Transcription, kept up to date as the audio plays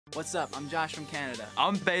What's up? I'm Josh from Canada.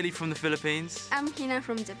 I'm Bailey from the Philippines. I'm Hina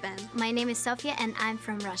from Japan. My name is Sofia and I'm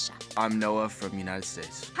from Russia. I'm Noah from United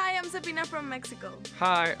States. Hi, I'm Sabrina from Mexico.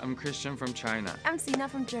 Hi, I'm Christian from China. I'm Sina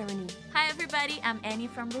from Germany. Hi everybody, I'm Annie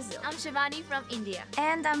from Brazil. I'm Shivani from India.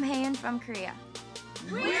 And I'm Hayan from Korea.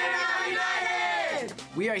 We are united!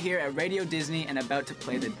 We are here at Radio Disney and about to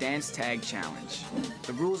play the Dance Tag Challenge.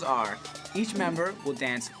 The rules are, each member will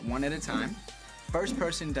dance one at a time. First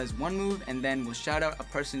person does one move and then we'll shout out a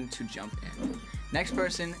person to jump in. Next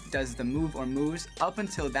person does the move or moves up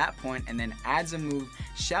until that point and then adds a move,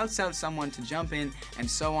 shouts out someone to jump in,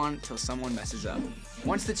 and so on till someone messes up.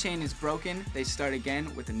 Once the chain is broken, they start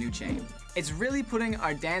again with a new chain. It's really putting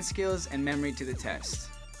our dance skills and memory to the test.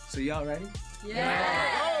 So y'all ready?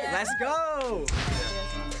 Yeah! Let's go!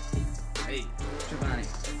 Hey, Giovanni.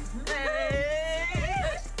 Hey!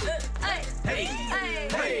 Hey! Hey!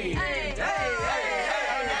 Hey!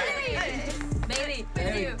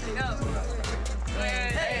 Bailey, with you, go.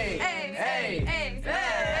 Hey! Hey! Hey! Hey! Hey!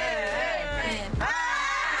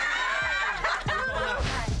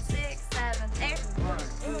 5, 6, 7, 8. 1,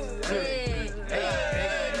 2, 3.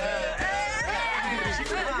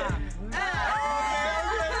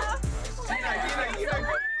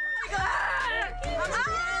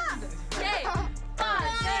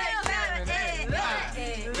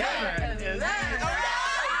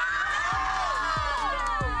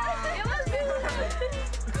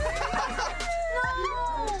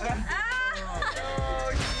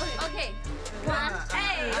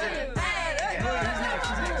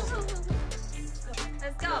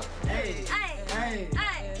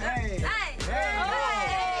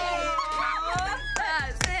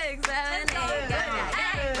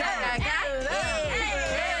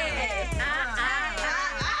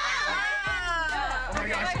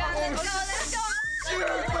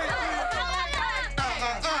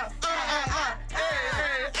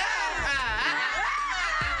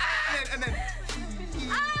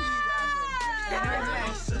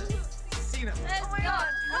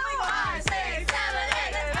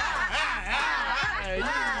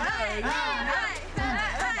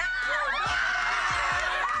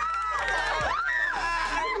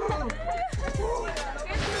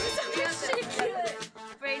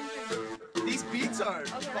 These beats are.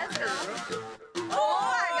 Okay, let's go. Oh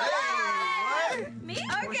my God! Me?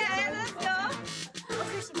 Okay, let's go.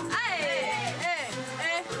 Hey! Hey!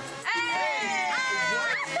 Hey! Hey!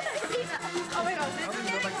 Oh my God, this is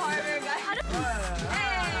getting harder, guys.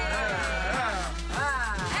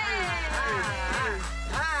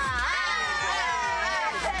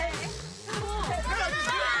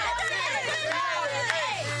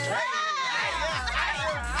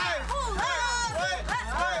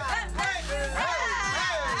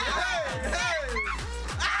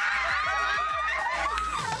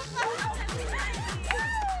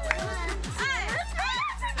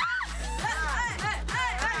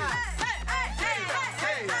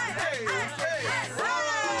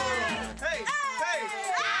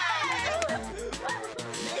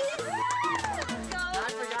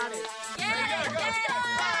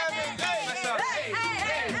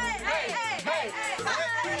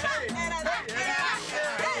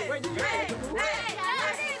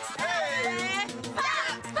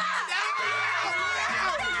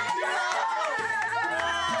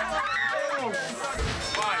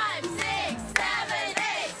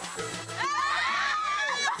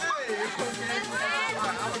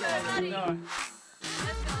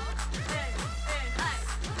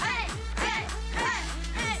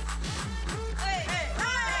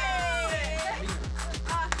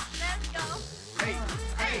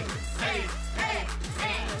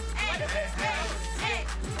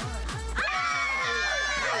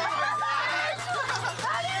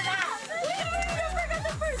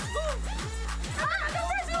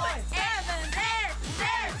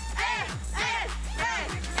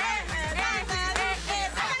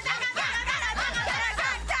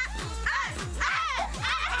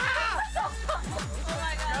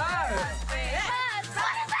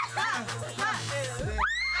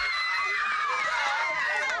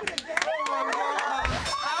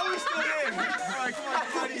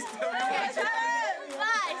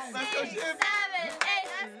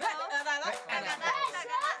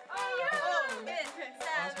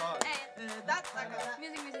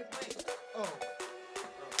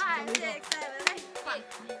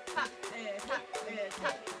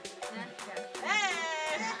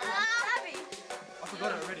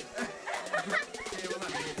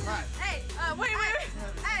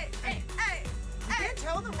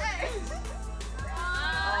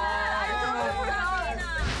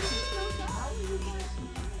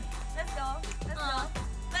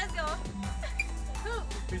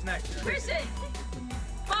 Who's next? Christian.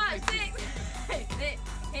 5, 6. Hey.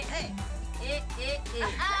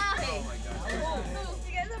 Oh my God.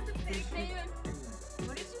 You guys have to think.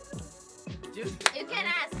 What did you? You can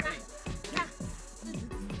ask.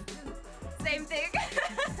 Same thing.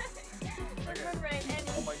 Right, Annie.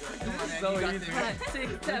 Oh my God. Come on, So Annie, you got easy. this. 5,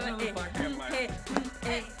 6, 7, 8. Hey.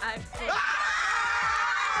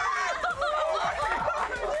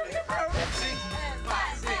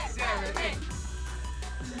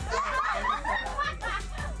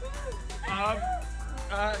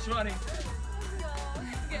 Shwani.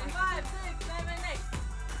 5, 6, 7, 8.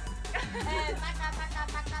 And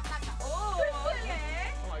oh, okay.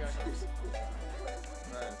 Oh my gosh.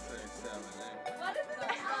 5, 6, 7, 8. What is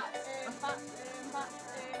that?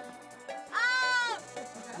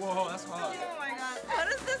 Whoa, that's hard. Oh my God. What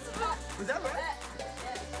is this about? Was that right?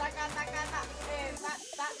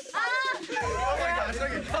 Ah! Oh my gosh,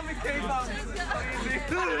 look at coming K-pop. This is so easy.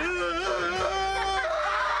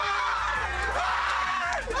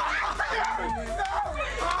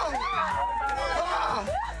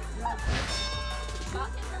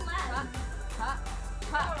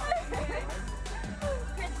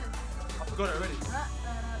 I forgot it already.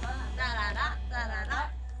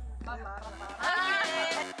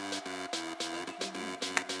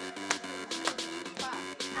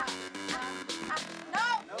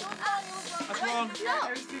 That's wrong.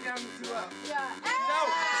 There's two down, two up. No!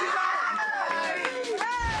 She's out!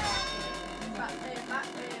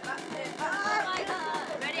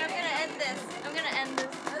 Ready? I'm gonna end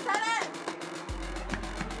this. Let's have it!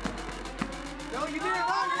 No, you did it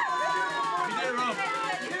wrong! You did it wrong.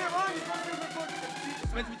 You did it wrong!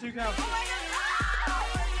 It's meant to be 2 counts. Oh my God!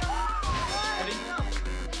 Ready?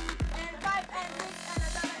 And 5, and 6, and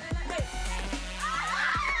 7, and 8.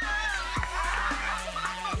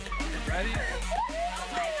 Ready? Oh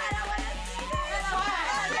my God, I wanna see this!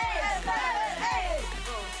 5, 6, 7, 8.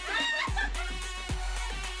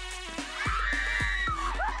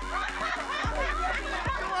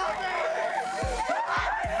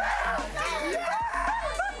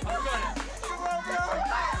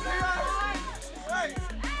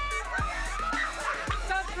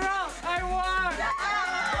 That's wrong! I won!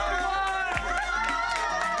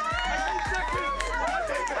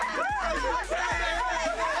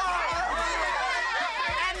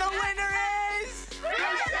 And the winner is...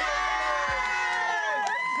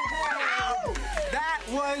 That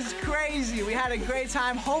was crazy. We had a great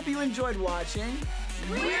time. Hope you enjoyed watching.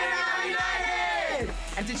 We are United!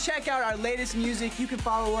 And to check out our latest music, you can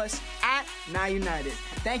follow us at Now United.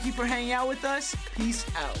 Thank you for hanging out with us. Peace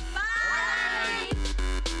out. Bye.